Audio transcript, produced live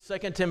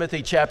2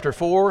 Timothy chapter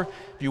 4, if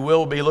you will,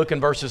 we'll be looking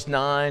verses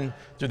 9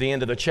 through the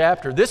end of the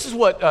chapter. This is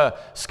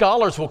what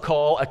scholars will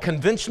call a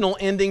conventional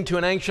ending to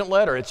an ancient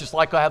letter. It's just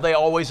like how they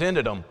always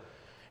ended them.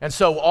 And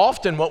so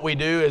often what we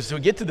do is we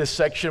get to this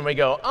section and we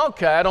go,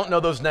 okay, I don't know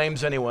those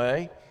names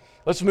anyway.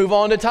 Let's move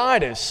on to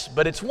Titus.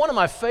 But it's one of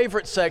my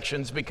favorite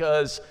sections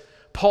because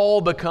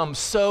Paul becomes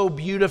so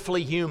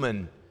beautifully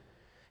human.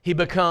 He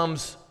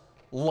becomes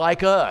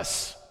like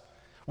us.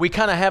 We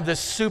kind of have this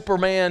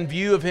Superman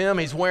view of him.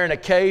 He's wearing a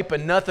cape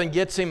and nothing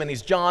gets him, and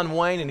he's John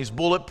Wayne and he's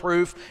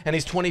bulletproof and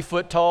he's 20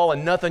 foot tall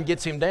and nothing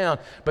gets him down.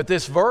 But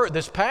this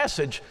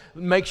passage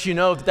makes you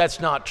know that that's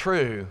not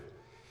true.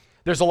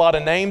 There's a lot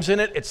of names in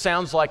it. It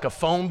sounds like a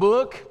phone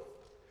book.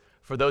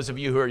 For those of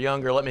you who are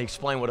younger, let me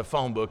explain what a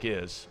phone book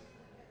is.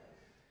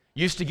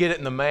 You used to get it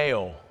in the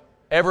mail.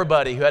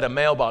 Everybody who had a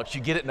mailbox,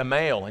 you get it in the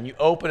mail and you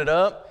open it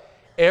up.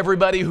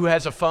 Everybody who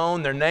has a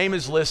phone, their name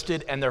is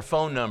listed and their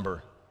phone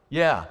number.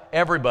 Yeah,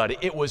 everybody.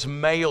 It was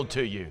mailed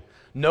to you.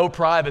 No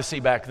privacy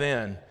back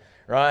then,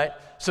 right?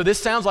 So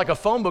this sounds like a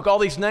phone book. All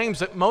these names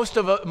that most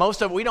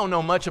of we don't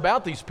know much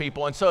about these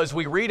people, and so as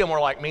we read them, we're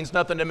like, means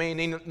nothing to me,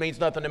 means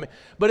nothing to me.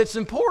 But it's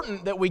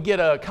important that we get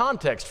a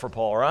context for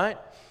Paul, right?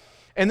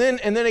 And then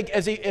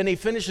as he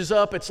finishes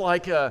up, it's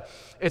like a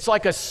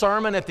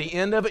sermon at the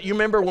end of it. You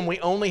remember when we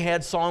only had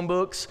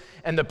songbooks,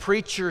 and the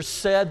preacher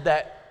said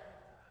that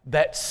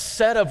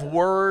set of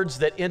words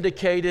that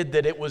indicated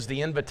that it was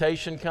the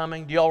invitation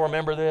coming. Do y'all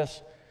remember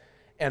this?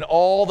 And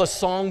all the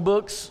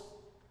songbooks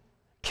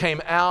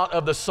came out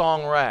of the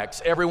song racks,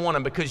 every one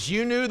of them, because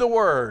you knew the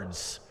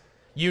words.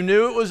 You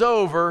knew it was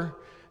over,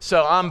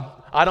 so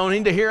I don't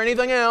need to hear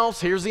anything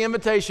else. Here's the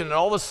invitation. And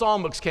all the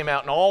songbooks came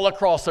out, and all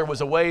across there was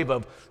a wave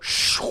of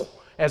shoo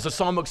as the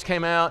songbooks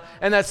came out,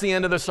 and that's the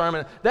end of the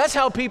sermon. That's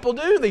how people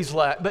do these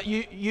but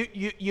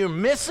you're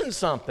missing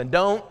something.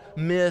 Don't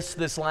miss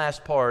this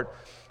last part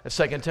of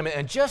 2 Timothy.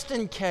 And just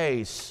in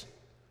case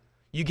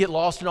you get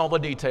lost in all the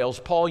details,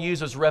 Paul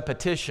uses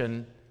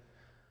repetition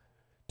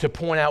to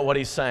point out what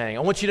he's saying.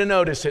 I want you to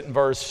notice it in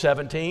verse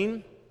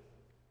 17.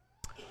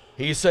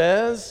 He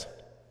says,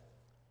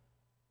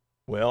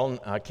 well,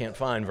 I can't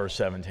find verse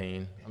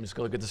 17. I'm just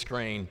going to look at the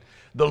screen.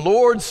 The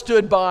Lord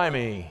stood by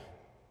me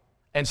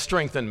and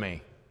strengthened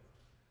me.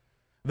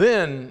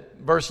 Then,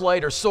 verse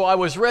later, so I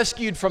was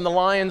rescued from the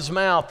lion's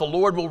mouth. The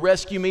Lord will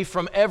rescue me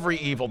from every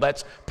evil.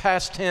 That's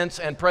past tense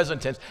and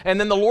present tense. And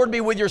then the Lord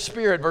be with your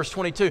spirit, verse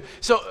 22.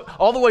 So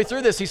all the way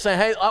through this, he's saying,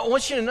 hey, I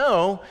want you to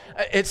know,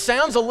 it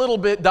sounds a little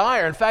bit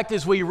dire. In fact,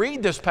 as we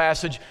read this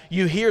passage,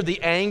 you hear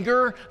the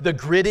anger, the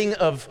gritting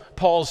of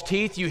Paul's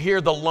teeth. You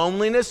hear the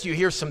loneliness. You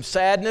hear some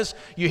sadness.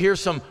 You hear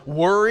some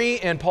worry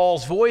in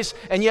Paul's voice.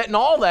 And yet in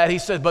all that, he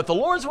says, but the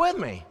Lord's with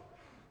me.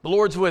 The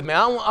Lord's with me.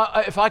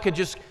 If I could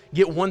just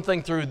get one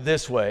thing through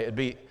this way, it'd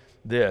be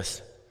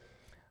this.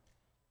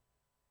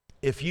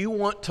 If you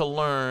want to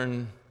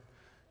learn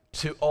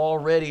to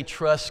already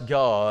trust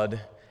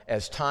God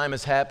as time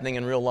is happening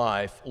in real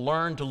life,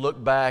 learn to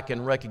look back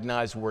and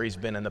recognize where He's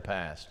been in the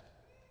past.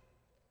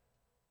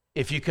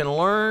 If you can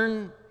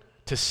learn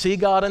to see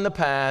God in the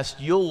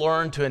past, you'll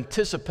learn to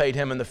anticipate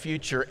Him in the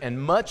future,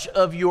 and much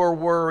of your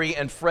worry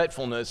and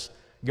fretfulness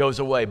goes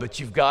away, but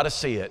you've got to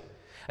see it.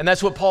 And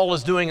that's what Paul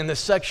is doing in this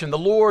section. The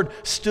Lord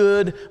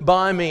stood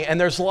by me, and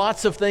there's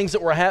lots of things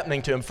that were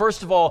happening to him.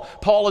 First of all,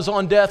 Paul is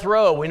on death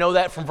row. We know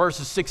that from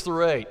verses 6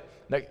 through 8.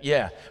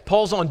 Yeah,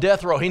 Paul's on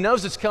death row. He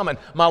knows it's coming.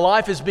 My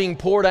life is being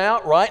poured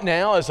out right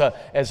now as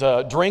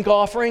a drink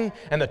offering,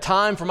 and the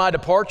time for my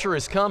departure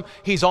has come.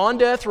 He's on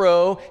death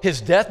row.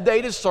 His death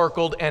date is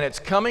circled, and it's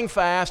coming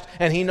fast,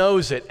 and he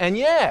knows it. And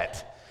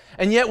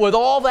yet with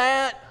all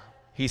that,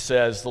 he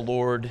says, the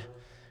Lord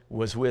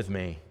was with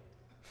me.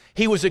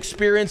 He was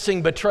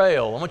experiencing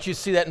betrayal. I want you to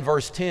see that in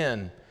verse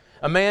 10.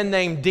 A man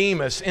named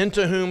Demas,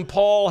 into whom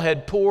Paul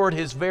had poured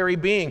his very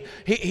being.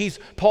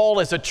 Paul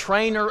is a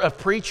trainer of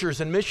preachers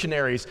and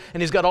missionaries,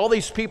 and he's got all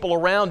these people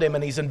around him,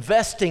 and he's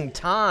investing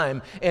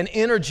time and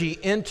energy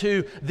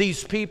into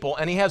these people.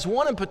 And he has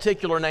one in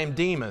particular named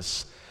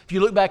Demas. If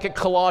you look back at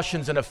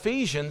Colossians and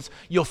Ephesians,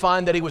 you'll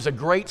find that he was a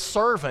great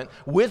servant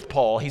with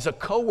Paul. He's a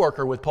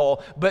co-worker with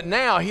Paul. But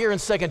now, here in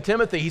 2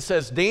 Timothy, he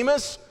says,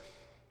 Demas,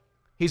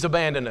 he's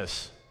abandoned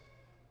us.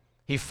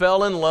 He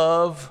fell in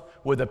love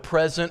with the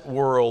present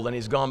world, and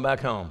he's gone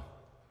back home.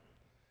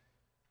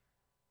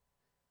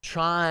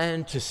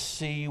 Trying to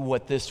see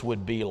what this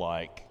would be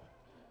like.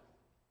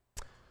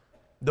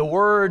 The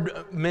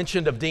word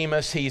mentioned of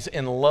Demas, he's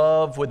in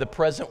love with the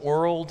present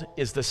world,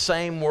 is the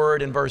same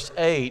word in verse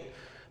 8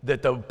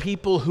 that the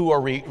people who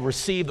are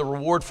receive the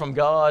reward from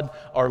God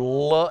are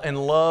in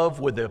love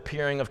with the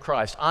appearing of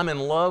Christ. I'm in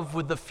love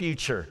with the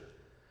future.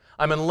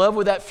 I'm in love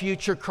with that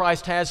future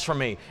Christ has for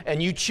me.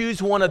 And you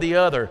choose one or the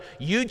other.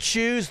 You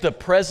choose the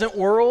present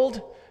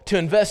world, to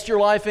invest your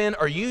life in,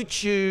 or you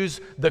choose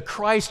the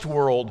Christ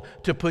world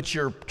to put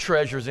your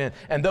treasures in.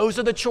 And those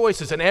are the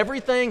choices. And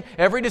everything,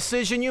 every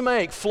decision you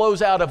make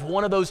flows out of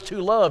one of those two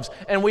loves.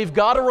 And we've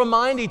got to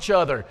remind each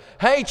other,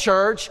 hey,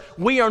 church,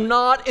 we are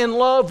not in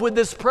love with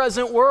this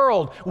present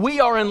world. We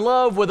are in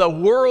love with a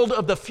world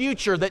of the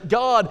future that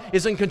God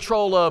is in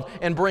control of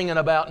and bringing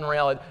about in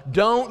reality.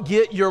 Don't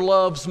get your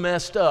loves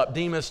messed up.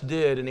 Demas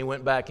did, and he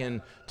went back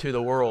into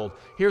the world.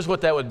 Here's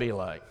what that would be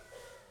like.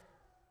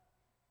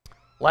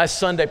 Last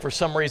Sunday, for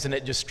some reason,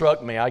 it just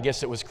struck me. I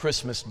guess it was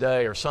Christmas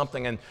Day or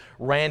something, and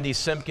Randy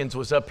Simpkins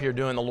was up here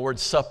doing the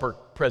Lord's Supper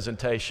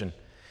presentation.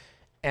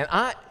 And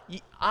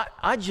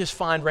I just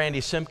find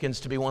Randy Simpkins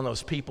to be one of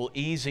those people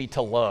easy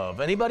to love.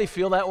 Anybody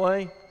feel that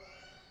way?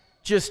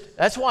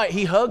 That's why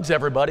he hugs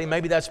everybody.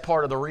 Maybe that's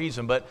part of the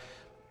reason. But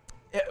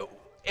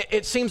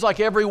it seems like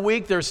every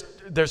week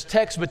there's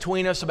text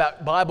between us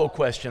about Bible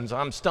questions.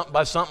 I'm stumped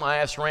by something, I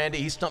ask Randy.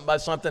 He's stumped by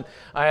something,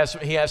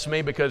 he asks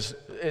me, because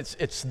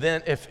it's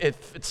then if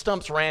it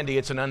stumps Randy,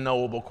 it's an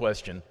unknowable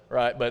question,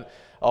 right? But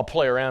I'll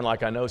play around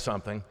like I know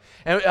something.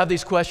 And I have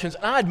these questions,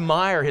 and I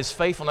admire his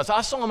faithfulness. I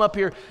saw him up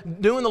here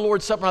doing the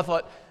Lord's Supper, and I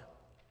thought,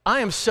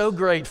 I am so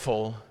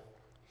grateful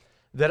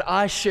that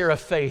I share a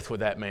faith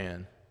with that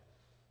man.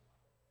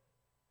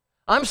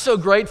 I'm so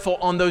grateful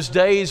on those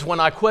days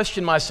when I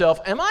question myself,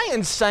 am I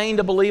insane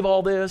to believe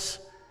all this?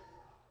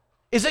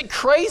 Is it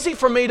crazy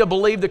for me to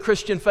believe the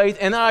Christian faith?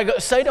 And then I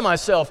say to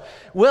myself,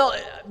 well,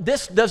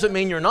 this doesn't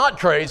mean you're not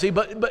crazy,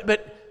 but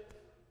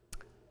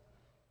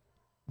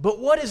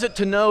what is it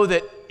to know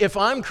that if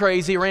I'm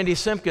crazy, Randy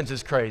Simpkins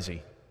is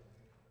crazy?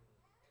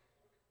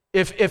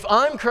 If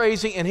I'm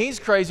crazy and he's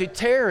crazy,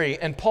 Terry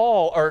and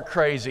Paul are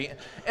crazy.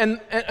 And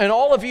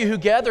all of you who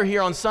gather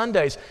here on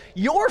Sundays,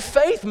 your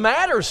faith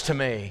matters to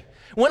me.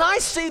 When I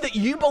see that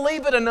you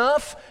believe it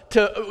enough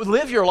to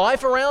live your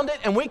life around it,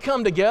 and we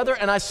come together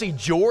and I see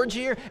George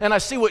here, and I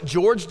see what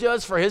George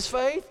does for his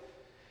faith,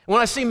 when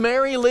I see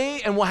Mary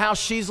Lee and how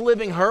she's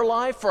living her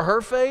life for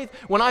her faith,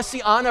 when I see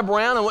Anna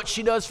Brown and what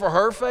she does for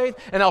her faith,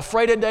 and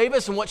Alfreda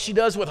Davis and what she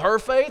does with her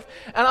faith,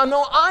 and I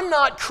know I'm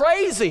not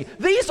crazy.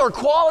 These are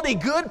quality,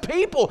 good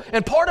people,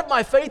 and part of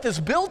my faith is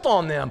built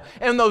on them.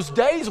 And those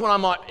days when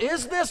I'm like,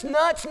 is this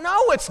nuts?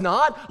 No, it's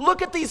not.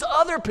 Look at these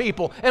other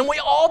people, and we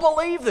all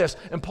believe this.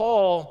 And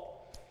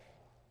Paul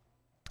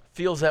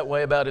feels that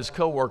way about his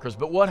coworkers.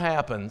 But what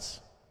happens?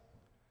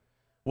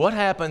 What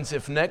happens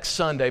if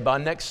by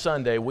next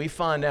Sunday, we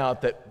find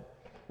out that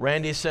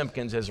Randy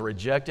Simpkins has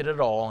rejected it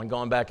all and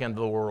gone back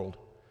into the world?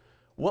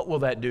 What will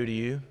that do to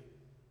you?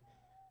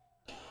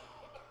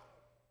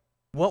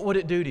 What would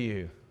it do to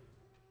you?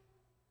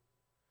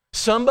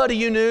 Somebody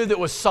you knew that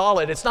was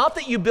solid. It's not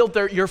that you built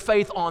your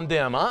faith on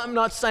them. I'm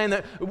not saying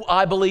that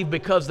I believe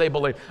because they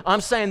believe. I'm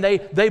saying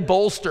they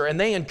bolster and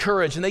they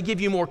encourage and they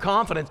give you more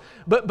confidence.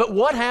 But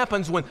what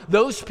happens when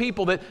those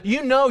people that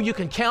you know you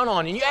can count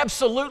on, and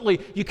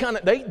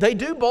they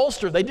do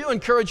bolster, they do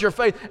encourage your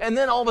faith, and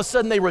then all of a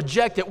sudden they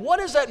reject it? What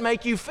does that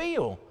make you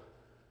feel?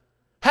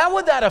 How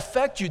would that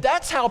affect you?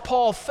 That's how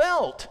Paul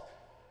felt.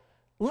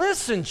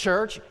 Listen,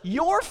 church,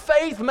 your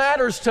faith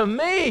matters to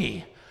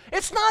me.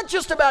 It's not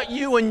just about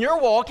you and your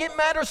walk. It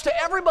matters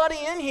to everybody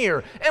in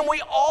here. And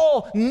we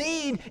all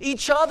need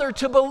each other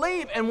to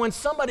believe. And when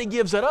somebody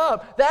gives it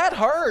up, that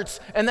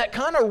hurts and that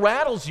kind of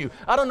rattles you.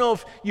 I don't know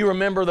if you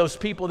remember those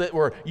people that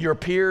were your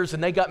peers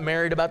and they got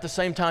married about the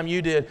same time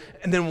you did.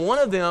 And then one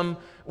of them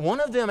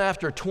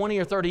after 20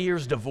 or 30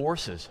 years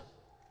divorces.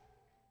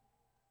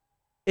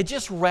 It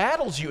just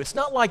rattles you. It's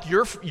not like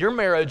your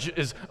marriage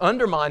is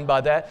undermined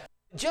by that.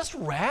 It just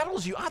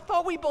rattles you. I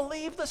thought we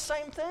believed the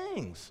same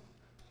things.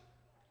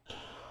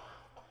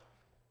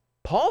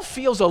 Paul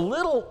feels a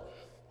little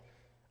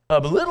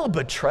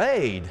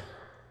betrayed,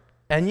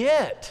 and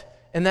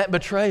yet, in that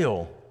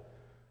betrayal,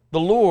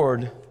 the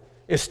Lord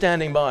is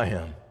standing by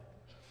him.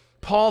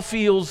 Paul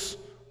feels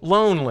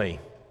lonely.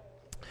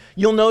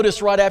 You'll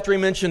notice right after he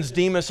mentions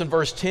Demas in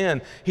verse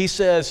 10, he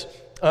says,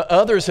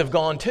 others have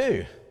gone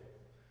too.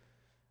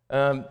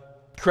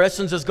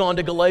 Crescens has gone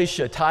to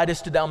Galatia,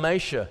 Titus to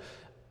Dalmatia.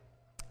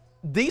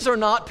 These are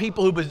not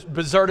people who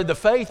deserted the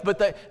faith,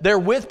 but they're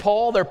with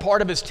Paul, they're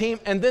part of his team,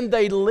 and then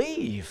they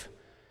leave.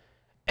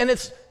 And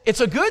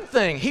it's a good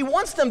thing. He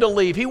wants them to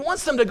leave. He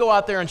wants them to go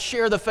out there and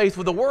share the faith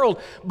with the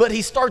world, but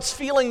he starts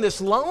feeling this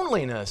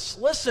loneliness.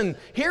 Listen,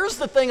 here's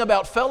the thing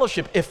about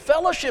fellowship. If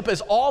fellowship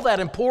is all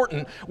that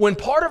important, when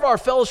part of our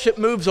fellowship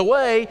moves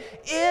away,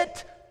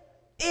 it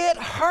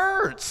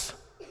hurts.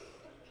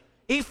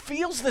 He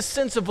feels this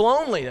sense of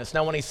loneliness.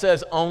 Now, when he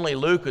says only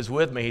Luke is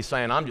with me, he's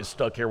saying, I'm just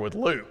stuck here with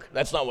Luke.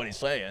 That's not what he's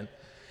saying.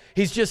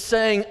 He's just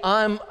saying,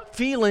 I'm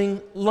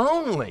feeling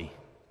lonely.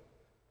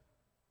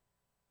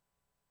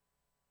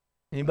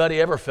 Anybody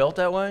ever felt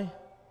that way?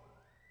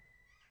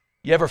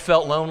 You ever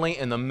felt lonely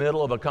in the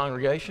middle of a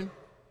congregation?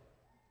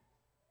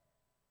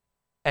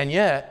 And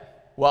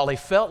yet, while he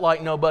felt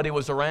like nobody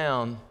was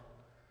around,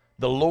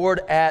 the Lord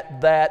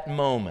at that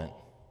moment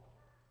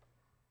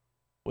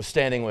was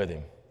standing with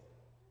him.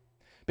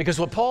 Because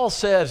what Paul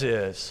says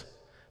is,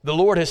 The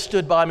Lord has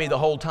stood by me the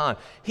whole time.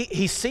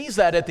 He sees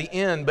that at the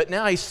end, but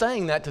now he's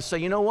saying that to say,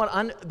 you know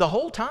what, the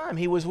whole time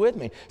he was with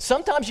me.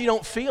 Sometimes you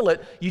don't feel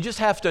it, you just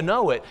have to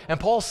know it. And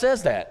Paul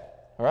says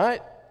that, all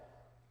right?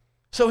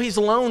 So he's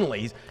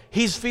lonely.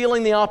 He's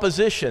feeling the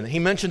opposition. He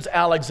mentions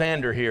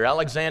Alexander here.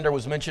 Alexander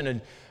was mentioned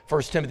in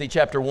 1 Timothy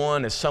chapter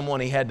 1 as someone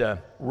he had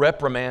to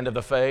reprimand of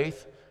the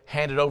faith,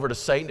 handed over to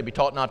Satan to be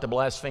taught not to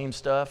blaspheme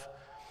stuff.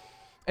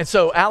 And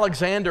so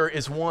Alexander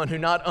is one who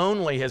not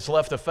only has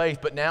left the faith,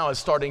 but now is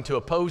starting to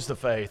oppose the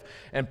faith.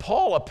 And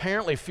Paul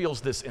apparently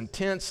feels this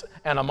intense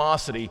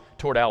animosity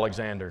toward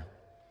Alexander.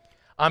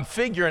 I'm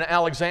figuring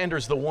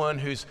Alexander's the one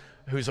who's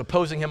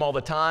opposing him all the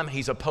time.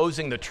 He's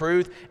opposing the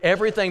truth.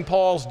 Everything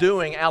Paul's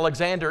doing,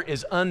 Alexander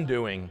is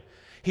undoing.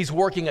 He's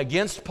working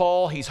against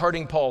Paul. He's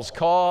hurting Paul's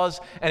cause.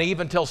 And he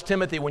even tells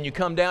Timothy, when you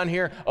come down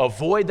here,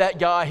 avoid that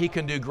guy. He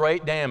can do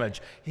great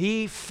damage.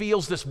 He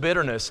feels this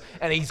bitterness,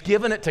 and he's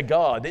given it to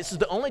God. This is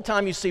the only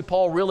time you see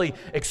Paul really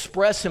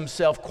express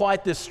himself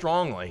quite this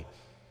strongly.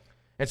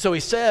 And so he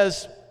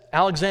says,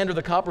 Alexander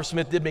the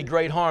coppersmith did me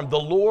great harm. The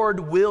Lord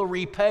will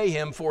repay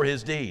him for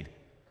his deed.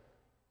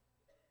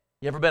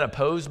 You ever been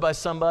opposed by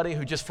somebody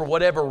who just for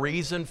whatever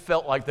reason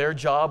felt like their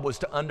job was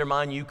to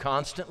undermine you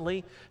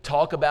constantly,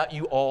 talk about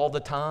you all the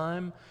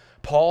time?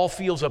 Paul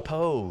feels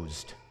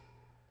opposed.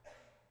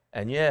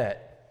 And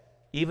yet,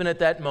 even at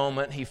that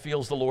moment, he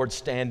feels the Lord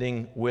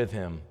standing with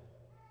him.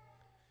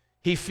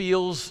 He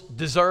feels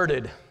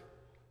deserted,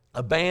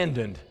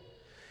 abandoned.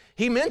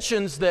 He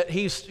mentions that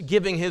he's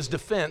giving his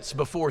defense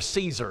before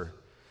Caesar.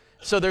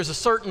 So there's a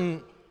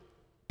certain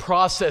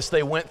process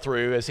they went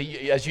through. As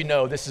you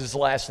know, this is his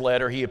last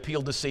letter. He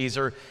appealed to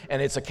Caesar,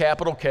 and it's a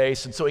capital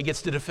case, and so he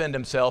gets to defend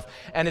himself.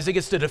 And as he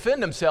gets to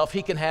defend himself,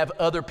 he can have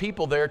other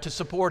people there to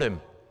support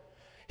him.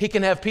 He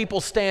can have people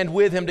stand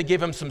with him to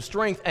give him some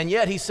strength. And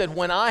yet he said,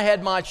 when I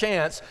had my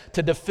chance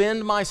to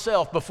defend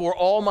myself before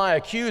all my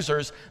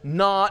accusers,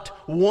 not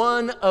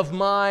one of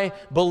my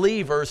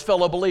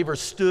fellow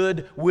believers,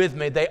 stood with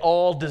me. They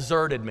all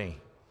deserted me.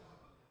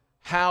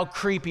 How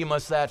creepy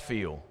must that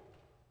feel?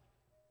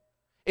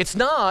 It's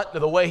not,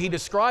 the way he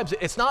describes it,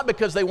 it's not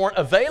because they weren't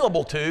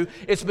available to,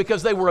 it's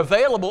because they were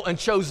available and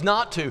chose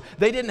not to.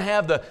 They didn't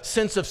have the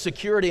sense of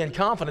security and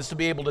confidence to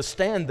be able to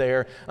stand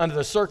there under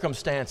the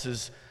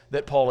circumstances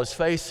that Paul is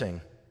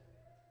facing.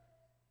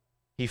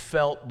 He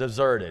felt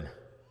deserted.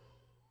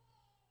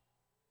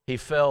 He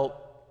felt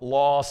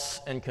loss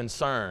and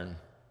concern.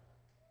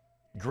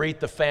 Greet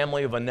the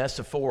family of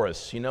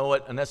Onesiphorus. You know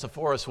what?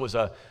 Onesiphorus was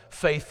a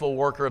faithful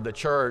worker of the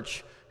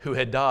church who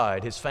had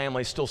died. His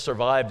family still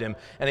survived him,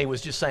 and he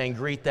was just saying,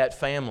 greet that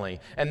family.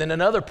 And then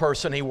another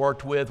person he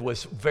worked with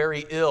was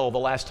very ill the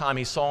last time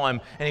he saw him,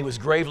 and he was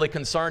gravely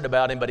concerned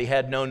about him, but he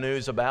had no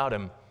news about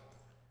him.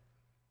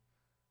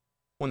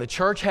 When the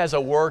church has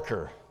a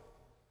worker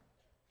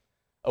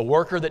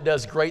that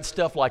does great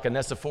stuff like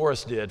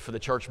Onesiphorus did for the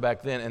church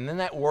back then, and then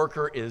that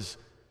worker is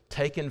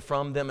taken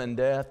from them in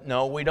death,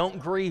 no, we don't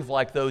grieve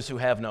like those who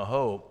have no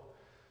hope,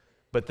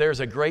 but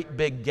there's a great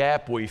big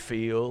gap we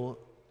feel,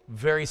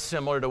 very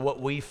similar to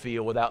what we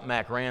feel without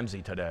Mac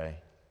Ramsey today.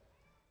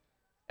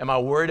 Am I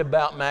worried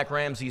about Mac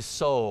Ramsey's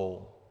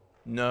soul?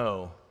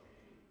 No.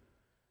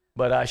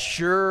 But I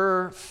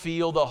sure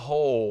feel the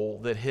hole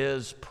that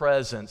his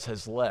presence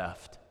has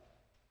left.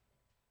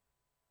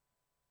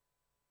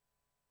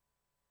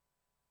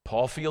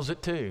 Paul feels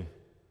it too.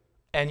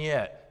 And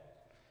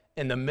yet,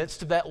 in the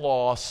midst of that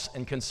loss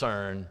and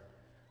concern,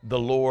 the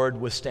Lord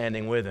was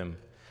standing with him.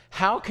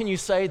 How can you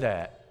say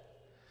that?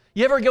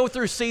 You ever go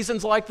through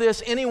seasons like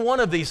this? Any one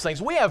of these things.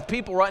 We have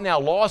people right now,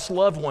 lost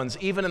loved ones,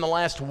 even in the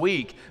last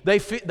week. They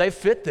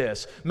fit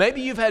this.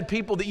 Maybe you've had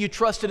people that you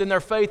trusted in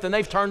their faith and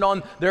they've turned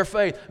on their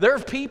faith. There are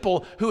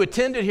people who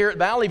attended here at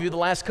Valley View the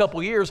last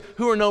couple years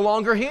who are no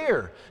longer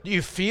here. Do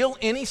you feel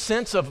any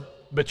sense of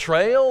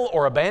betrayal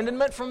or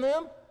abandonment from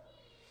them?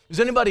 Does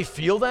anybody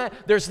feel that?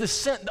 There's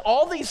this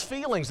all these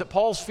feelings that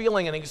Paul's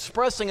feeling and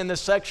expressing in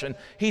this section.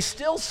 He's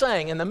still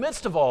saying, in the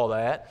midst of all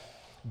that,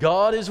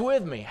 God is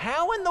with me.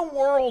 How in the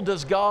world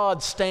does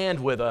God stand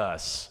with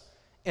us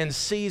in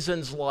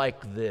seasons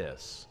like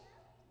this?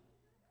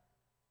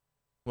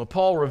 Well,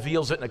 Paul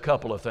reveals it in a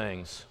couple of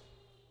things.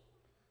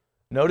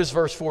 Notice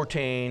verse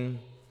 14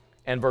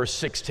 and verse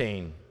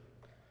 16.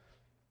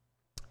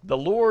 The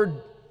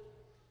Lord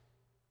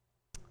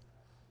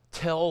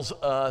tells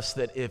us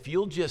that if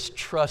you'll just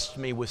trust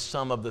me with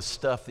some of the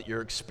stuff that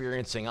you're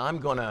experiencing, I am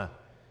going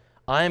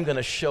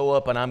to show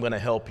up and I'm going to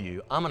help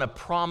you. I'm going to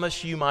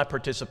promise you my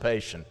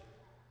participation.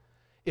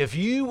 If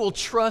you will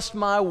trust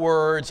my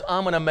words,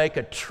 I'm going to make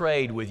a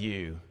trade with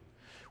you.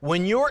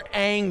 When you're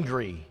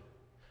angry,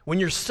 when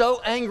you're so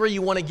angry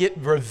you want to get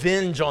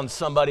revenge on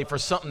somebody for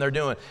something they're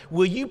doing,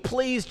 will you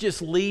please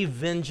just leave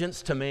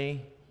vengeance to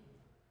me?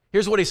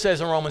 Here's what he says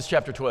in Romans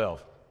chapter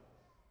 12.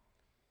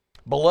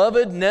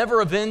 Beloved, never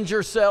avenge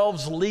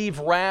yourselves, leave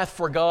wrath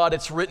for God.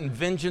 It's written,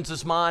 vengeance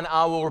is mine,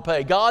 I will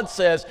repay. God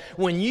says,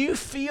 when you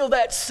feel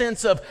that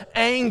sense of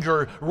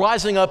anger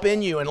rising up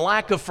in you and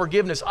lack of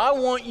forgiveness, I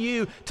want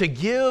you to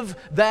give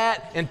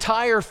that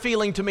entire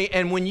feeling to me.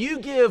 And when you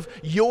give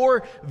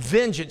your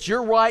vengeance,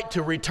 your right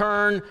to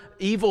return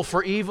evil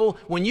for evil,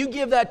 when you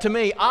give that to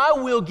me, I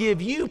will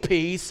give you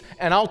peace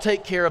and I'll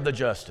take care of the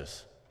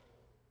justice.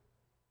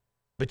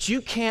 But you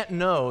can't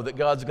know that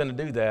God's going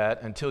to do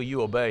that until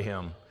you obey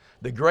Him.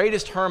 The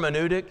greatest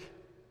hermeneutic,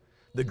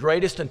 the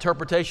greatest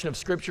interpretation of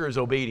Scripture is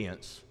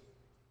obedience.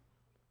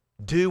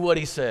 Do what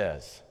He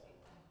says.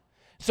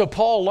 So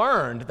Paul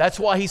learned, that's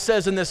why he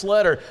says in this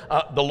letter,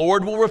 the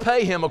Lord will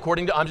repay him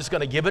according to, I'm just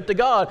going to give it to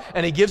God.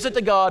 And he gives it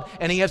to God,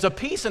 and he has a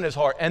peace in his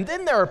heart. And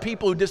then there are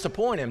people who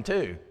disappoint him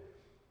too.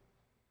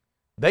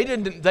 They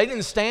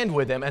didn't stand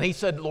with him, and he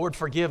said, Lord,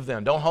 forgive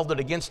them. Don't hold it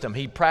against them.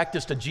 He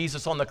practiced a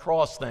Jesus on the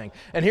cross thing.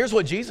 And here's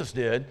what Jesus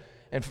did.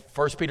 In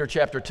 1 Peter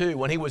chapter 2,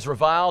 when he was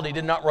reviled, he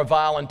did not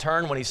revile in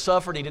turn. When he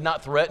suffered, he did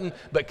not threaten,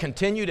 but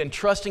continued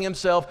entrusting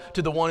himself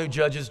to the one who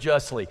judges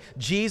justly.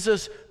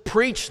 Jesus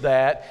preached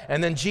that,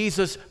 and then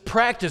Jesus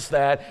practiced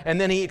that,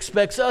 and then he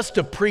expects us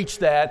to preach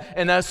that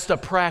and us to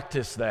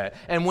practice that.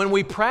 And when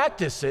we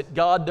practice it,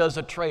 God does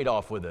a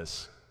trade-off with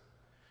us.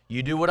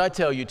 You do what I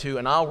tell you to,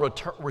 and I'll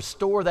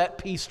restore that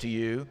peace to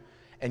you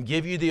and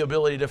give you the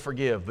ability to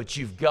forgive, but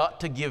you've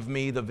got to give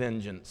me the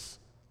vengeance.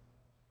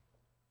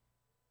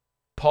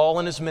 Paul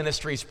in his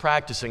ministry is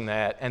practicing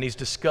that, and he's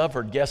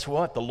discovered, guess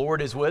what? The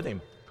Lord is with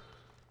him.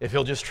 If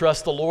he'll just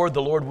trust the Lord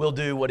will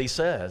do what He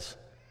says.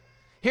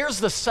 Here's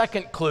the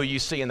second clue you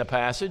see in the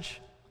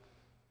passage.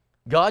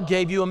 God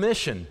gave you a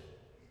mission.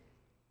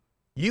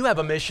 You have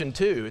a mission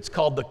too. It's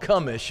called the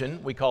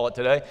commission, we call it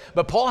today.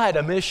 But Paul had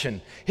a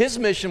mission. His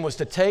mission was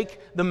to take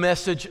the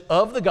message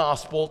of the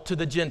gospel to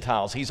the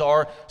Gentiles. He's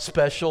our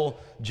special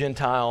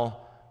Gentile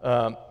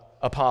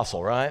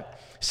apostle, right?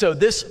 So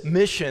this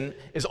mission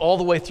is all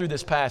the way through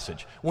this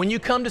passage. When you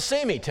come to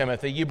see me,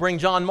 Timothy, you bring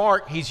John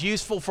Mark. He's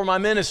useful for my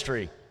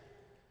ministry.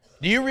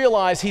 Do you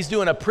realize he's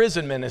doing a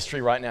prison ministry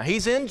right now?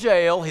 He's in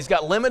jail. He's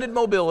got limited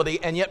mobility,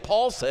 and yet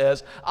Paul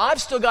says, I've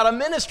still got a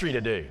ministry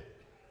to do.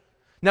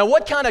 Now,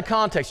 what kind of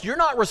context? You're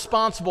not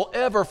responsible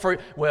ever for,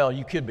 well,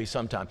 you could be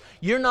sometimes.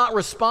 You're not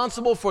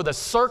responsible for the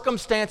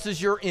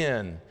circumstances you're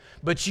in,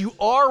 but you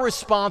are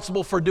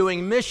responsible for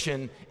doing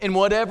mission in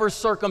whatever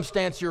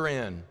circumstance you're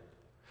in.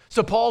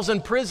 So Paul's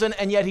in prison,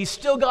 and yet he's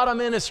still got a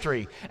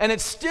ministry, and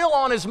it's still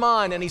on his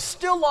mind, and he's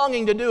still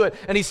longing to do it,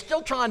 and he's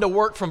still trying to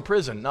work from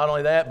prison. Not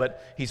only that,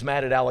 but he's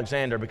mad at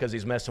Alexander because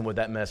he's messing with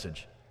that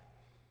message.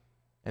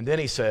 And then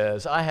he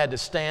says, I had to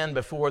stand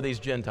before these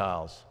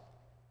Gentiles.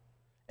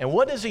 And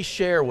what does he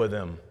share with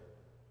them?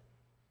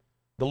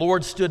 The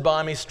Lord stood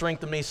by me,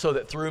 strengthened me, so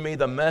that through me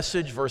the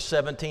message, verse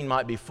 17,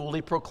 might be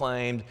fully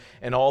proclaimed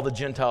and all the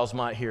Gentiles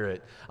might hear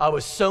it. I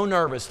was so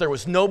nervous. There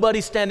was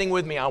nobody standing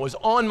with me. I was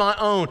on my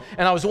own,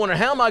 and I was wondering,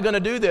 how am I going to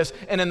do this?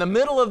 And in the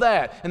middle of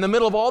that, in the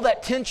middle of all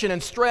that tension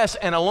and stress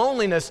and a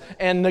loneliness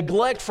and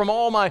neglect from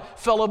all my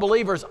fellow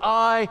believers,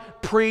 I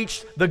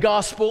preached the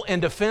gospel in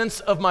defense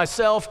of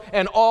myself,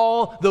 and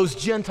all those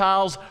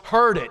Gentiles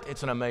heard it.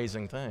 It's an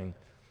amazing thing.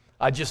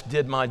 I just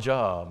did my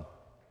job.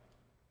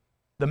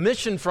 The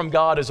mission from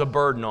God is a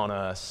burden on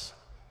us,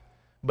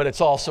 but it's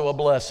also a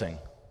blessing.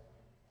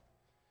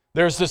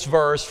 There's this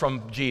verse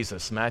from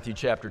Jesus, Matthew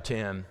chapter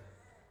 10.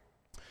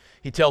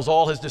 He tells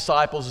all his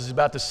disciples as he's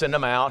about to send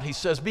them out, he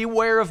says,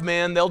 beware of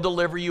men, they'll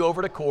deliver you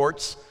over to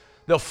courts,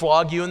 they'll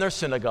flog you in their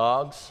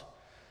synagogues,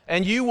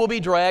 and you will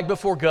be dragged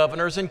before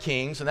governors and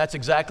kings, and that's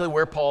exactly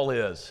where Paul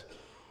is.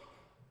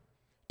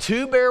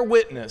 To bear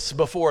witness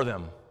before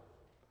them.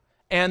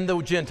 And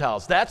the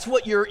Gentiles. That's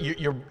what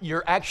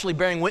you're actually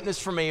bearing witness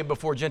for me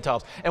before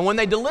Gentiles. And when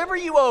they deliver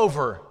you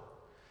over,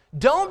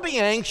 don't be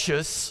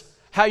anxious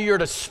how you're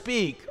to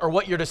speak or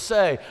what you're to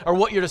say, or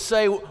what you're to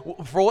say,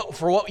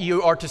 for what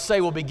you are to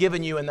say will be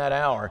given you in that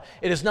hour.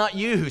 It is not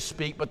you who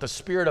speak, but the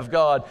Spirit of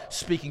God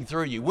speaking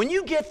through you. When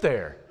you get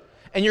there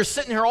and you're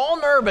sitting here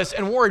all nervous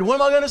and worried, what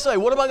am I going to say?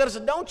 What am I going to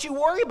say? Don't you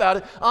worry about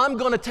it. I'm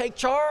going to take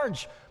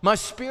charge. My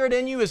Spirit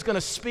in you is going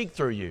to speak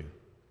through you.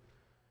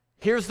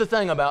 Here's the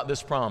thing about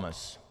this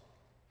promise.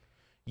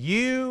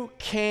 You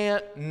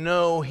can't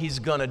know He's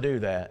going to do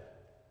that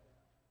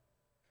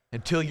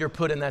until you're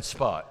put in that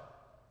spot.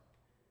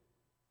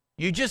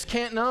 You just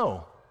can't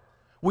know.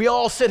 We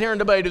all sit here and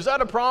debate, is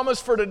that a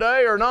promise for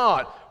today or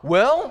not?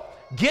 Well,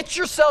 get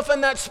yourself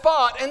in that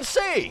spot and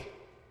see.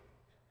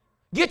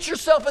 Get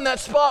yourself in that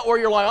spot where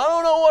you're like, I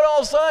don't know what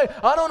I'll say.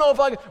 I don't know if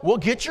I can. Well,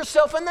 get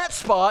yourself in that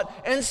spot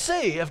and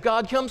see if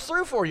God comes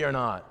through for you or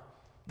not.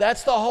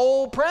 That's the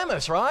whole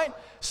premise, right?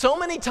 So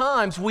many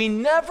times we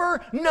never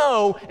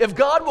know if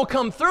God will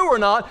come through or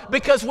not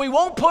because we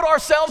won't put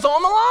ourselves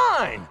on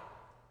the line.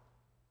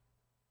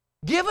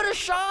 Give it a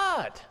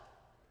shot.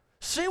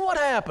 See what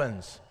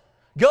happens.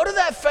 Go to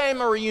that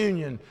family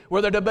reunion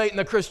where they're debating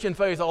the Christian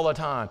faith all the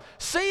time.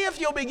 See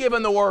if you'll be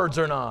given the words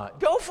or not.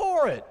 Go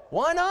for it.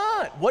 Why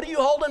not? What are you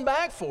holding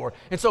back for?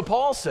 And so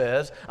Paul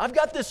says, I've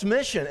got this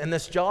mission and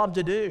this job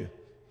to do.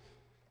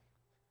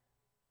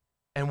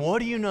 And what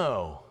do you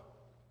know?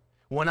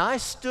 When I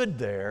stood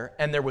there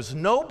and there was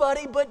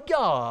nobody but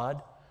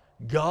God,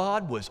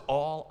 God was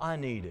all I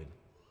needed.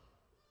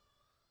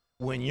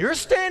 When you're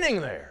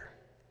standing there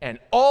and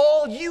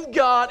all you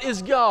got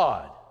is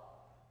God,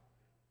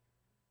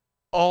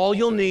 all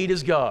you'll need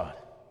is God.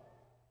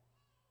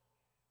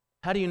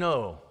 How do you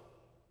know?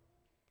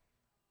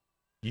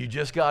 You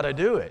just got to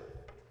do it.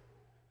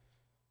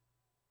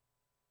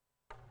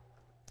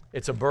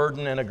 It's a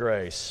burden and a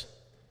grace.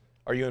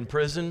 Are you in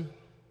prison?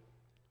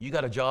 You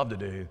got a job to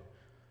do.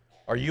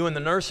 Are you in the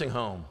nursing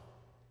home?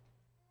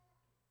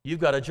 You've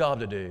got a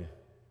job to do.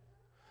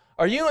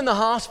 Are you in the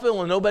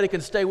hospital and nobody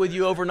can stay with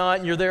you overnight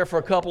and you're there for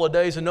a couple of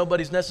days and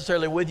nobody's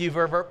necessarily with you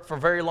for a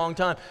very long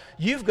time?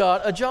 You've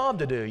got a job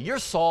to do. You're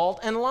salt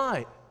and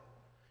light.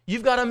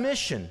 You've got a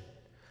mission.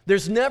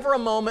 There's never a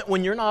moment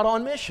when you're not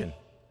on mission.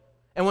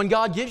 And when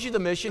God gives you the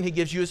mission, He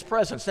gives you His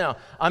presence. Now,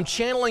 I'm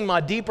channeling my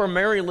deeper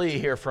Mary Lee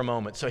here for a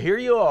moment. So here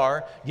you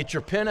are. Get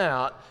your pen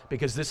out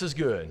because this is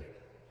good.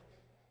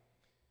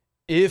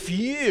 If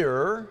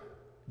you're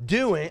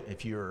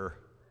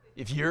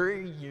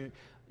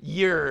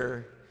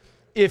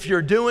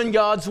doing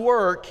God's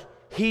work,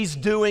 He's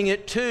doing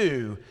it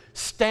too.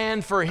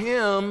 Stand for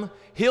Him,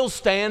 He'll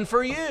stand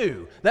for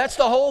you. That's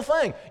the whole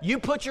thing. You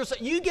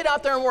get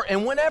out there and work,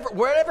 and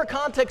wherever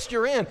context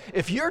you're in,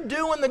 if you're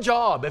doing the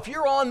job, if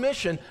you're on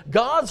mission,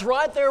 God's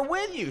right there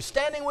with you,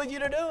 standing with you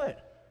to do it.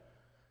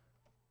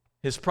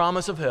 His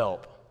promise of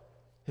help,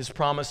 His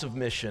promise of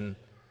mission.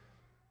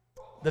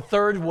 The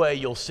third way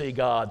you'll see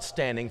God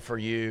standing for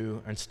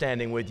you and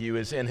standing with you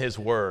is in His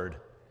Word.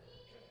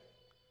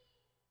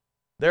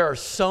 There are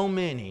so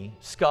many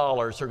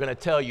scholars who are going to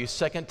tell you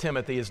 2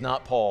 Timothy is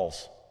not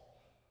Paul's.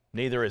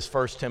 Neither is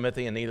 1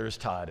 Timothy and neither is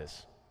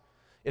Titus.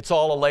 It's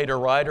all a later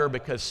writer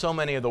because so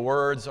many of the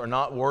words are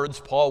not words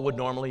Paul would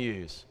normally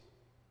use.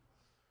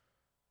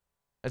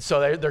 And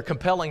so they're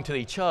compelling to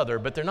each other,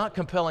 but they're not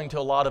compelling to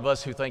a lot of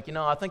us who think,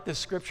 I think this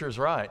scripture is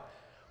right.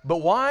 But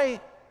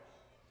why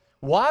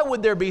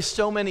would there be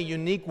so many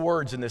unique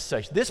words in this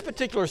section? This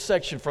particular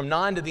section, from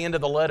 9 to the end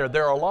of the letter,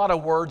 there are a lot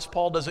of words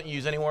Paul doesn't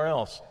use anywhere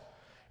else.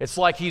 It's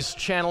like he's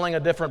channeling a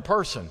different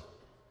person.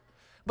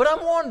 But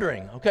I'm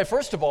wondering, okay,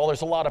 first of all,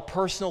 there's a lot of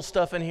personal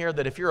stuff in here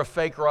that if you're a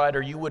fake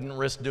writer, you wouldn't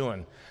risk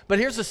doing. But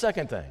here's the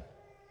second thing.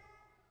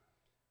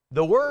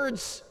 The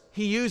words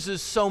he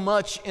uses so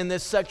much in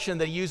this section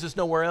that he uses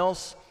nowhere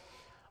else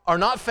are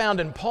not found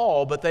in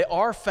Paul, but they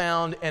are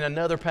found in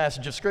another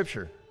passage of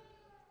Scripture.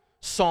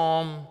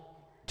 Psalm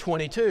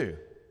 22.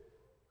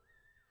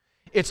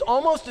 It's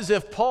almost as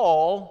if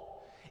Paul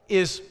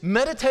is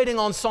meditating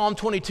on Psalm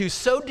 22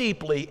 so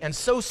deeply and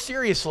so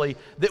seriously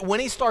that when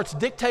he starts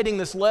dictating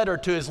this letter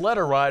to his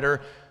letter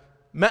writer,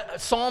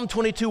 Psalm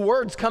 22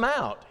 words come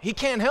out. He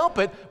can't help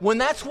it. When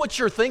that's what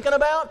you're thinking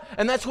about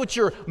and that's what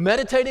you're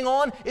meditating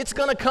on, it's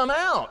going to come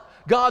out.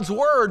 God's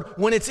Word,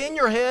 when it's in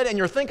your head and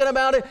you're thinking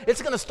about it,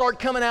 it's going to start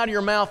coming out of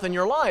your mouth in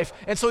your life.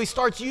 And so he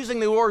starts using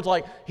the words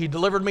like, He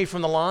delivered me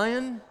from the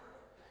lion.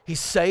 He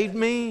saved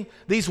me.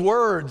 These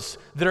words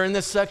that are in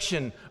this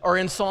section are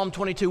in Psalm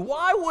 22.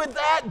 Why would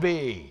that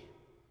be?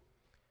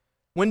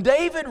 When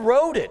David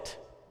wrote it,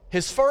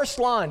 his first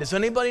line, does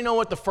anybody know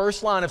what the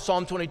first line of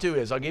Psalm 22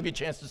 is? I'll give you a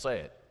chance to say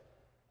it.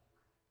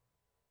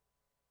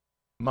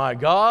 My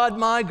God,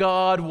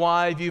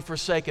 why have you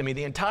forsaken me?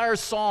 The entire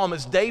psalm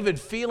is David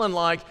feeling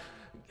like,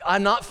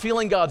 I'm not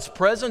feeling God's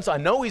presence. I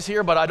know He's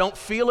here, but I don't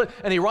feel it.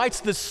 And he writes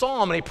this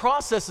psalm and he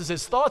processes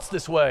his thoughts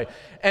this way.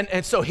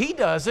 And so he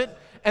does it.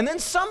 And then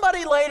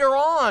somebody later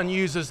on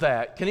uses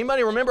that. Can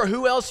anybody remember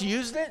who else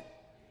used it?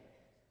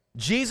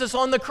 Jesus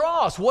on the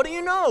cross. What do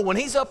you know? When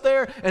He's up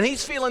there and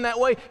He's feeling that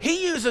way,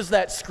 He uses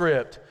that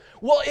script.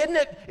 Well,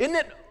 isn't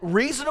it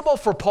reasonable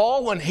for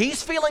Paul, when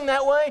he's feeling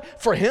that way,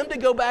 for him to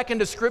go back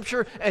into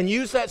Scripture and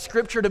use that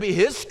Scripture to be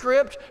his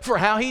script for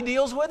how he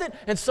deals with it?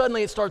 And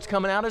suddenly it starts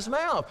coming out his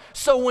mouth.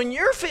 So when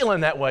you're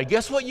feeling that way,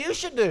 guess what you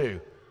should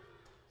do?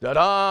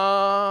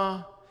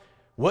 Ta-da!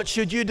 What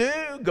should you do?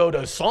 Go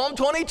to Psalm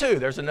 22.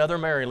 There's another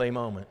Mary Lee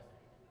moment.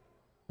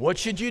 What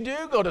should you do?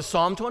 Go to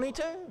Psalm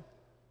 22.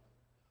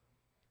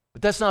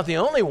 But that's not the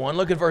only one.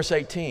 Look at verse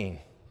 18.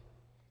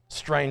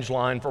 Strange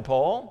line for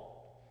Paul.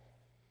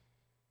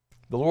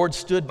 The Lord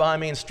stood by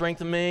me and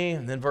strengthened me.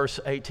 And then verse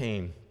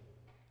 18.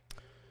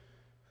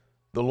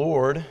 The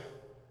Lord,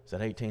 is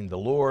that 18? The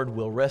Lord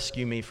will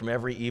rescue me from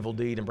every evil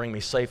deed and bring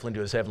me safely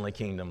into His heavenly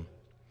kingdom.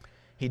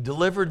 He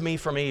delivered me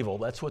from evil.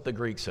 That's what the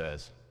Greek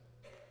says.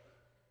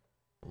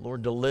 The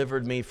Lord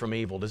delivered me from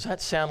evil. Does that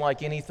sound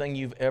like anything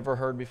you've ever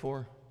heard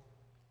before?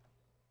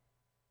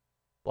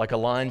 Like a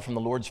line from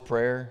the Lord's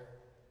Prayer?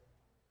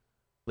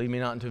 Lead me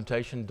not into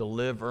temptation,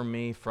 deliver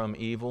me from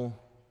evil.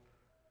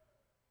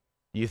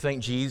 Do you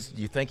think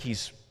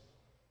He's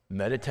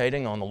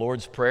meditating on the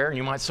Lord's Prayer? And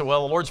you might say,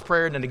 well, the Lord's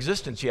Prayer isn't in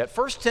existence yet.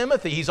 1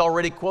 Timothy, he's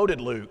already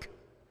quoted Luke.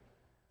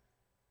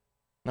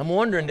 I'm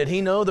wondering, did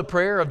he know the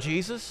prayer of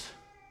Jesus?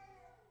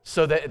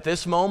 So that at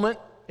this moment,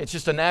 It's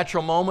just a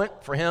natural moment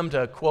for him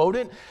to quote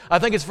it. I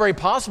think it's very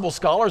possible.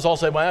 Scholars all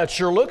say, well, it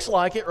sure looks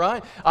like it,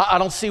 right? I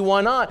don't see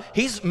why not.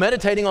 He's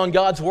meditating on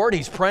God's Word.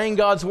 He's praying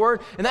God's Word.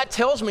 And that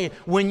tells me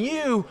when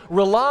you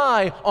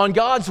rely on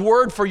God's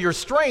Word for your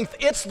strength,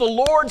 it's the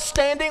Lord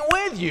standing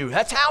with you.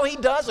 That's how He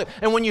does it.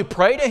 And when you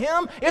pray to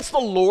Him, it's the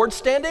Lord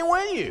standing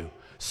with you.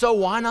 So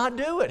why not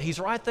do it? He's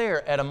right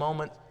there at a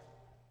moment.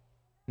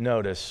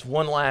 Notice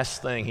one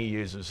last thing He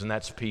uses, and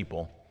that's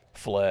people,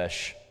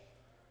 flesh.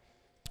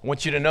 I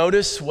want you to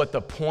notice what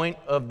the point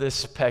of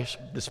this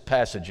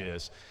passage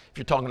is. If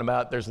you're talking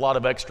about, there's a lot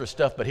of extra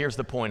stuff, but here's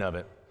the point of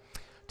it.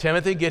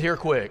 Timothy, get here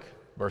quick.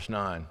 Verse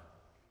 9.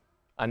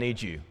 I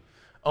need you.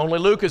 Only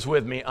Luke is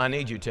with me. I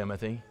need you,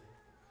 Timothy.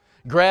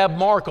 Grab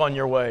Mark on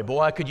your way. Boy,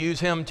 I could use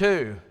him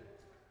too.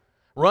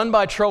 Run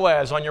by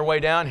Troas on your way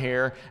down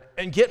here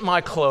and get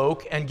my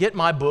cloak and get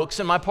my books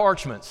and my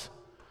parchments.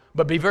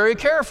 But be very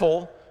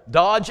careful.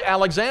 Dodge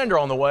Alexander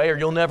on the way or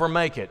you'll never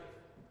make it.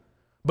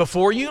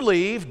 Before you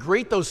leave,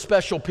 greet those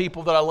special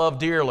people that I love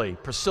dearly,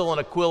 Priscilla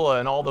and Aquila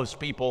and all those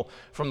people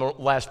from the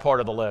last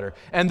part of the letter.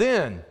 And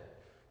then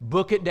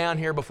book it down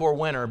here before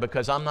winter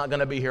because I'm not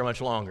going to be here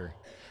much longer.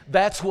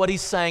 That's what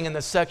he's saying in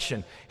this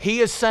section. He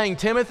is saying,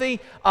 Timothy,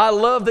 I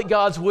love that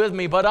God's with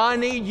me, but I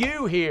need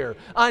you here.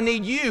 I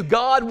need you,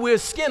 God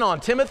with skin on.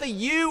 Timothy,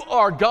 you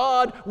are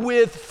God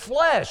with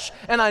flesh,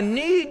 and I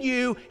need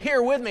you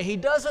here with me. He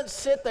doesn't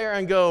sit there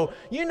and go,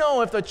 you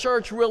know, if the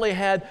church really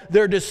had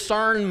their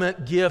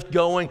discernment gift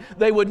going,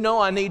 they would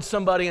know I need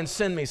somebody and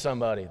send me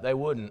somebody. They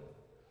wouldn't.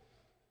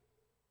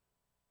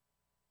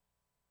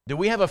 Do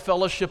we have a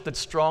fellowship that's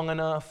strong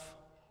enough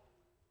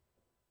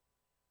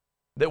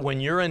that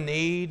when you're in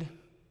need,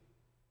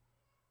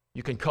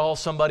 you can call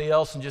somebody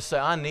else and just say,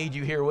 I need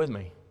you here with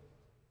me?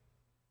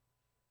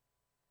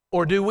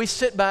 Or do we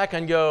sit back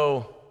and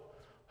go,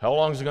 how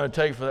long is it going to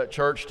take for that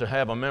church to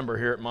have a member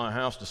here at my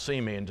house to see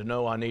me and to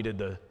know I needed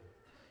to?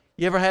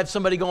 You ever had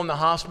somebody go in the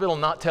hospital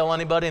and not tell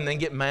anybody and then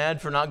get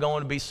mad for not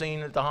going to be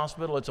seen at the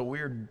hospital? It's a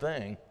weird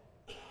thing.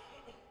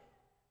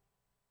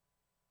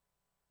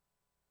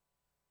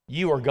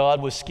 You are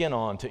God with skin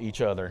on to each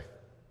other.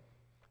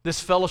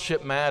 This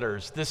fellowship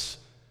matters. This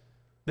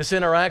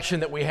interaction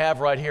that we have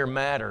right here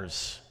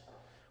matters.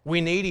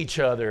 We need each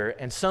other,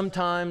 and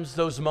sometimes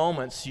those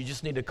moments you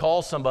just need to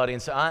call somebody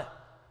and say,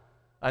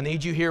 I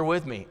need you here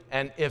with me.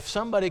 And if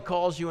somebody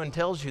calls you and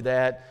tells you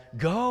that,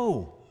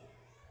 go.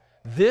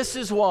 This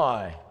is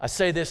why, I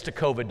say this to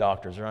COVID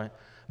doctors, right?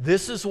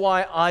 This is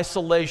why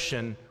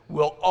isolation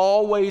will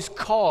always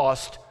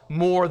cost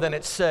more than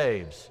it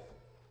saves.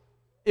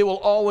 It will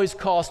always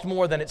cost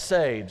more than it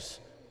saves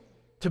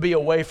to be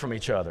away from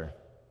each other.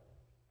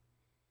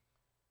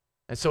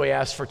 And so he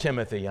asked for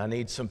Timothy, I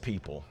need some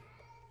people.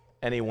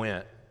 And he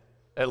went.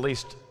 At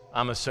least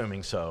I'm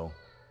assuming so.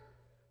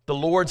 The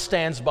Lord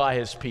stands by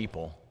His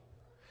people.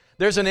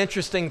 There's an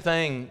interesting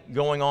thing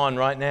going on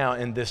right now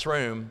in this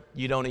room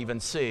you don't even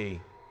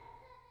see.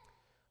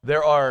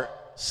 There are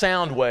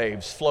sound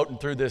waves floating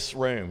through this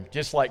room,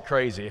 just like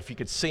crazy. If you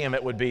could see them,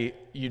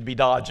 you'd be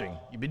dodging.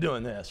 You'd be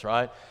doing this,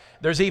 right?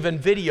 There's even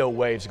video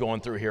waves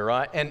going through here,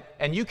 right?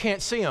 And you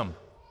can't see them.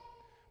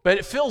 But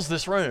it fills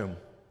this room.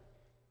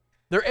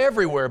 They're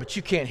everywhere, but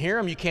you can't hear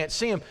them, you can't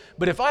see them.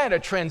 But if I had a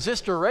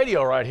transistor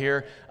radio right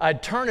here,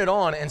 I'd turn it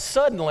on, and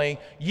suddenly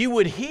you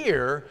would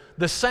hear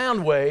the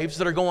sound waves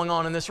that are going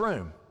on in this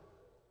room.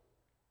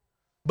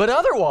 But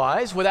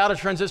otherwise, without a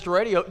transistor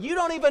radio, you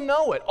don't even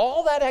know it.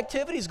 All that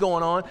activity is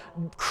going on,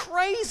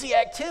 crazy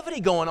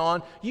activity going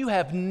on, you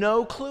have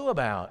no clue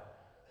about.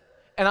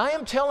 And I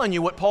am telling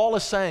you what Paul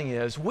is saying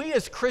is, we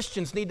as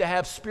Christians need to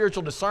have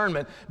spiritual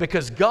discernment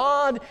because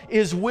God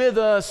is with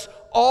us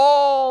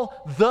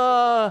all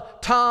the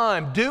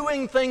time,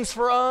 doing things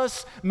for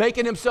us,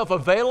 making Himself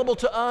available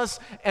to us,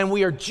 and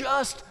we are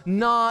just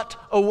not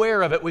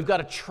aware of it. We've got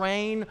to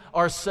train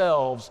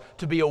ourselves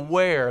to be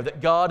aware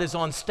that God is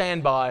on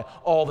standby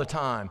all the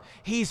time.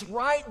 He's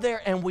right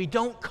there, and we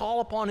don't call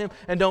upon Him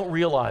and don't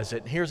realize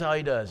it. Here's how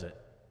He does it.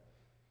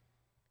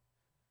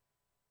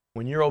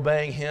 When you're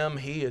obeying Him,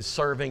 He is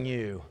serving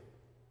you.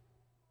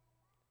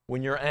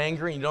 When you're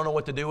angry and you don't know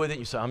what to do with it,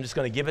 you say, I'm just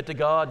going to give it to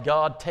God.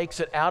 God takes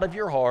it out of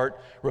your heart,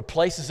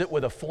 replaces it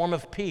with a form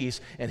of peace,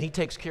 and He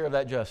takes care of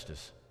that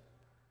justice.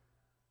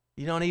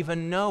 You don't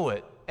even know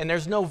it. And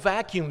there's no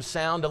vacuum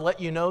sound to let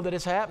you know that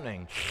it's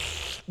happening.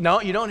 No,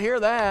 you don't hear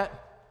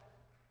that.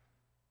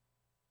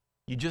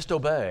 You just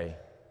obey.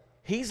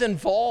 He's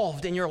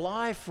involved in your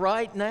life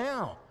right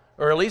now,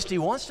 or at least He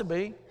wants to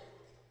be.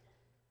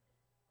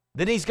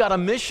 Then He's got a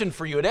mission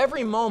for you at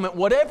every moment.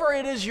 Whatever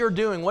it is you're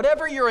doing,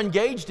 whatever you're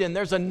engaged in,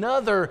 there's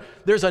another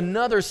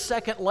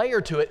second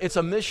layer to it. It's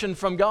a mission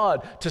from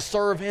God to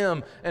serve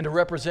Him and to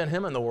represent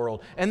Him in the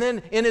world. And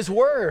then in His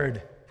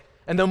Word.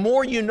 And the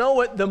more you know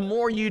it, the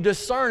more you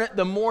discern it,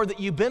 the more that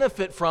you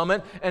benefit from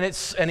it, and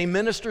He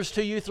ministers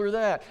to you through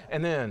that.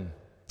 And then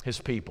His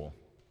people.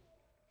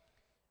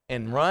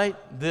 And right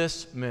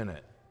this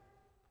minute,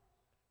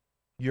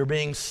 you're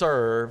being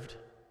served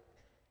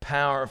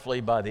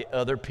powerfully by the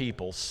other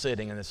people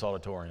sitting in this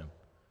auditorium.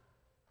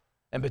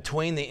 And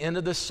between the end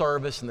of this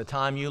service and the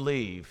time you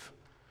leave,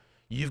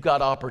 you've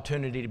got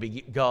opportunity to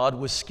be God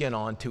with skin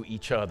on to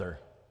each other.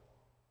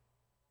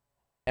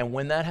 And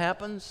when that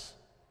happens,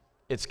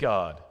 it's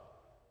God.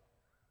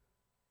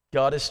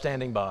 God is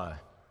standing by.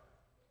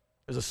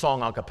 There's a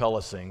song a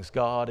cappella sings,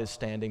 God is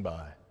standing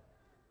by.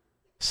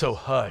 So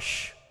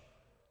hush,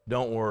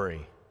 don't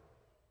worry.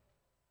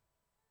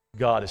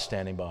 God is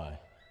standing by.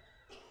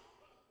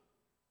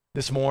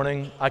 This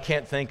morning, I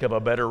can't think of a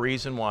better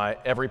reason why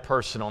every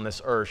person on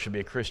this earth should be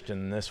a Christian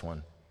than this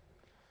one.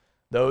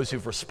 Those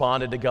who've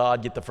responded to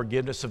God get the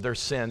forgiveness of their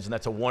sins, and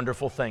that's a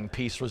wonderful thing.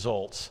 Peace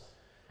results.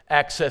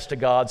 Access to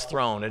God's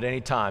throne at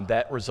any time,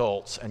 that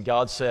results. And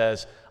God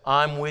says,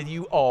 I'm with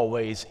you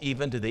always,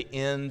 even to the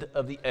end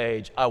of the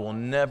age. I will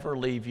never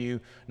leave you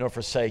nor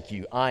forsake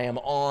you. I am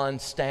on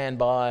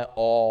standby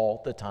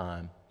all the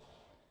time.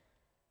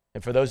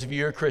 And for those of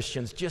you who are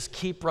Christians, just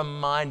keep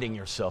reminding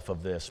yourself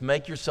of this.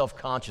 Make yourself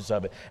conscious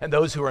of it. And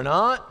those who are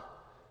not,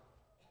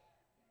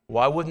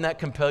 why wouldn't that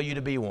compel you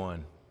to be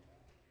one?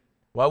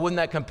 Why wouldn't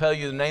that compel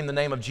you to name the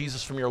name of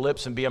Jesus from your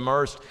lips and be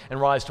immersed and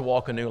rise to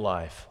walk a new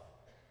life?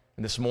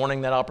 And this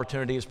morning, that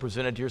opportunity is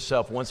presented to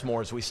yourself once more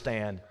as we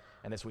stand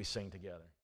and as we sing together.